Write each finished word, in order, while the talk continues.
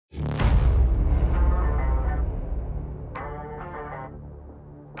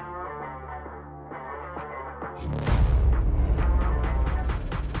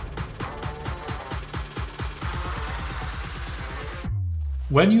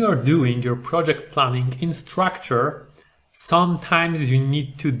When you are doing your project planning in Structure, sometimes you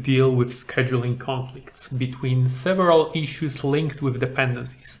need to deal with scheduling conflicts between several issues linked with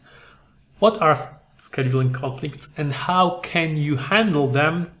dependencies. What are scheduling conflicts and how can you handle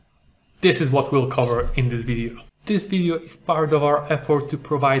them? This is what we'll cover in this video. This video is part of our effort to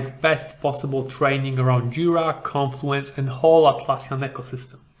provide best possible training around Jira, Confluence and whole Atlassian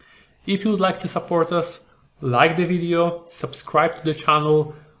ecosystem. If you would like to support us, like the video, subscribe to the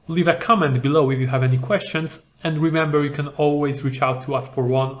channel, leave a comment below if you have any questions, and remember you can always reach out to us for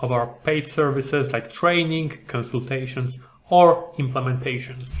one of our paid services like training, consultations or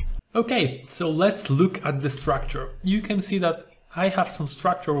implementations. Okay, so let's look at the structure. You can see that I have some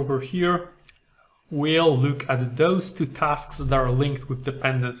structure over here. We'll look at those two tasks that are linked with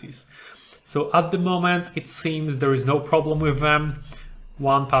dependencies. So at the moment, it seems there is no problem with them.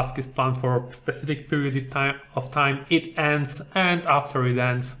 One task is planned for a specific period of time, it ends, and after it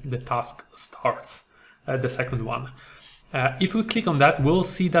ends, the task starts, the second one. If we click on that, we'll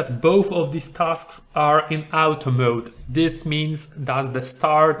see that both of these tasks are in auto mode. This means that the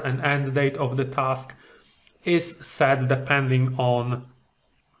start and end date of the task is set depending on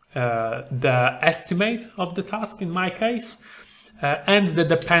the estimate of the task, in my case, and the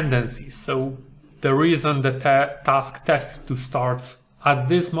dependencies. So the reason the task test to start at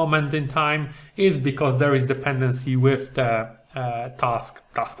this moment in time is because there is dependency with the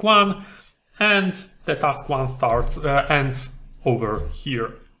task 1, and the task 1 ends over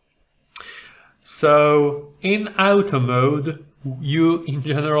here. So in auto mode, you in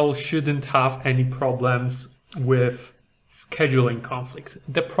general shouldn't have any problems with scheduling conflicts.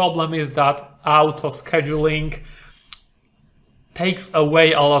 The problem is that auto scheduling takes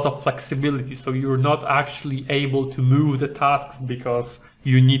away a lot of flexibility, so you're not actually able to move the tasks because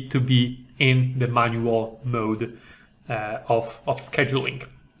you need to be in the manual mode of scheduling.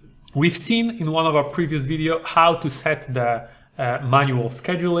 We've seen in one of our previous videos how to set the manual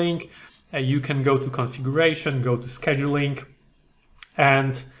scheduling. You can go to configuration, go to scheduling,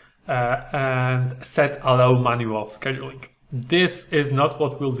 and set allow manual scheduling. This is not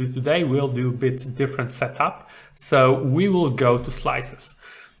what we'll do today. We'll do a bit different setup. So we will go to slices.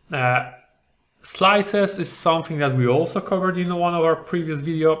 Slices is something that we also covered in one of our previous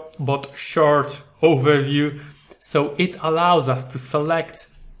video, but short overview. So it allows us to select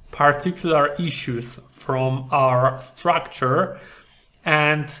particular issues from our structure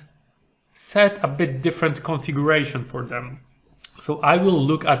and set a bit different configuration for them. So I will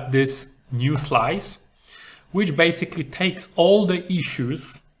look at this new slice, which basically takes all the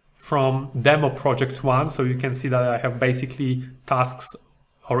issues from demo project 1. So you can see that I have basically tasks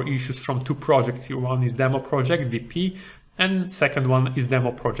or issues from two projects here. One is demo project DP and second one is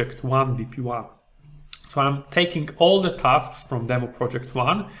demo project 1 DP1. So I'm taking all the tasks from demo project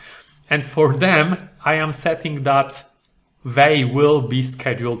 1, and for them I am setting that they will be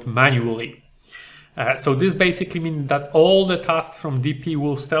scheduled manually. So this basically means that all the tasks from DP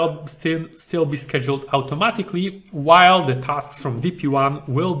will still be scheduled automatically, while the tasks from DP1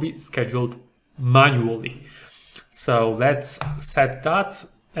 will be scheduled manually. So let's set that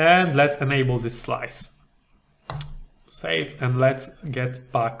and let's enable this slice. Save, and let's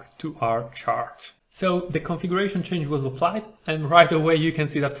get back to our chart. So the configuration change was applied, and right away you can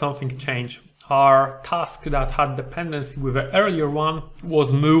see that something changed. Our task that had dependency with the earlier one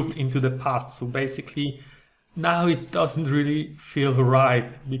was moved into the past. So basically now it doesn't really feel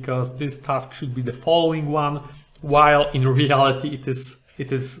right, because this task should be the following one, while in reality it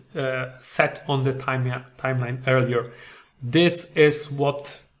is set on the timeline earlier. This is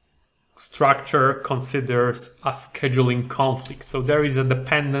what Structure considers a scheduling conflict. So there is a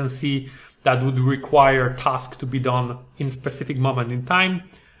dependency that would require task to be done in specific moment in time,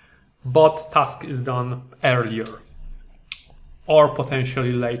 but task is done earlier or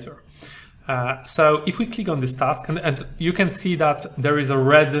potentially later. So if we click on this task, and you can see that there is a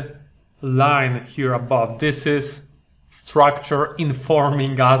red line here above. This is Structure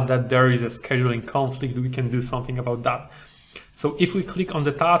informing us that there is a scheduling conflict. We can do something about that. So if we click on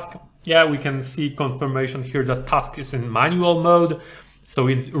the task, yeah, we can see confirmation here that task is in manual mode. So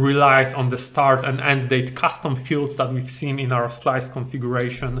it relies on the start and end date custom fields that we've seen in our slice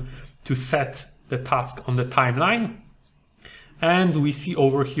configuration to set the task on the timeline. And we see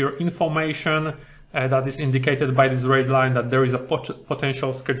over here information that is indicated by this red line that there is a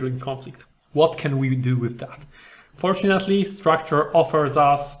potential scheduling conflict. What can we do with that? Fortunately, Structure offers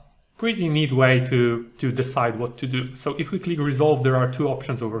us pretty neat way to decide what to do. So if we click resolve, there are two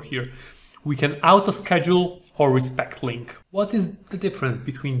options over here. We can auto schedule or respect link. What is the difference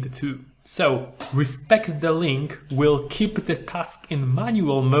between the two? So respect the link will keep the task in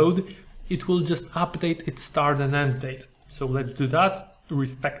manual mode. It will just update its start and end date. So let's do that.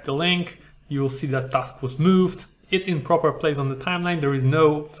 Respect the link. You will see that task was moved. It's in proper place on the timeline. There is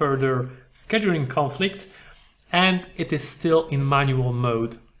no further scheduling conflict, and it is still in manual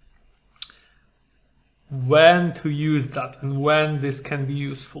mode. When to use that and when this can be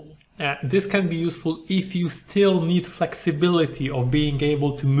useful. This can be useful if you still need flexibility of being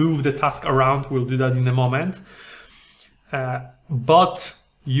able to move the task around. We'll do that in a moment. But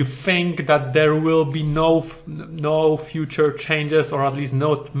you think that there will be no future changes, or at least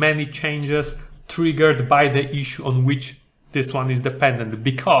not many changes triggered by the issue on which this one is dependent.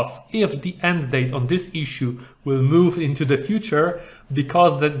 Because if the end date on this issue will move into the future,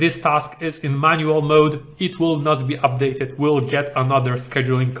 because this task is in manual mode, it will not be updated. We'll get another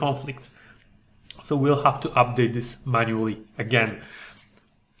scheduling conflict. So we'll have to update this manually again.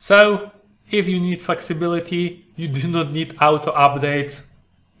 So if you need flexibility, you do not need auto updates.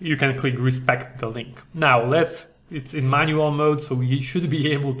 You can click respect the link. Now it's in manual mode, so we should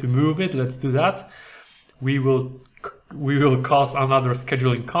be able to move it. Let's do that. We will cause another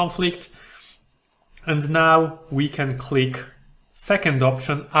scheduling conflict. And now we can click second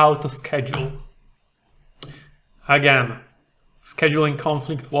option, auto schedule. Again, scheduling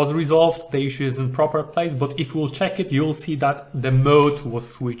conflict was resolved. The issue is in proper place, but if we'll check it, you'll see that the mode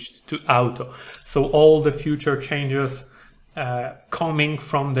was switched to auto. So all the future changes coming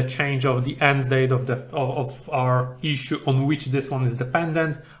from the change of the end date of our issue on which this one is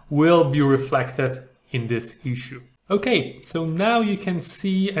dependent will be reflected in this issue. Okay, so now you can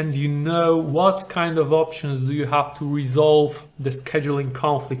see and you know what kind of options do you have to resolve the scheduling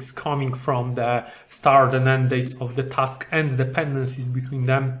conflicts coming from the start and end dates of the task and dependencies between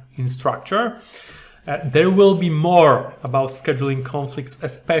them in Structure. There will be more about scheduling conflicts,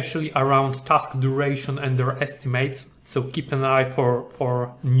 especially around task duration and their estimates. So keep an eye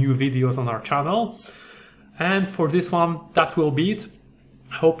for new videos on our channel. And for this one, that will be it.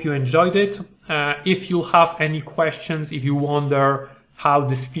 Hope you enjoyed it. If you have any questions, if you wonder how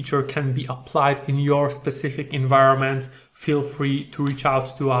this feature can be applied in your specific environment, feel free to reach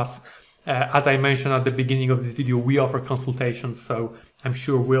out to us. As I mentioned at the beginning of this video, we offer consultations, so I'm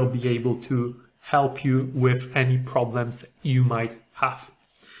sure we'll be able to help you with any problems you might have.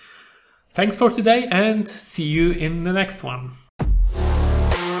 Thanks for today and see you in the next one.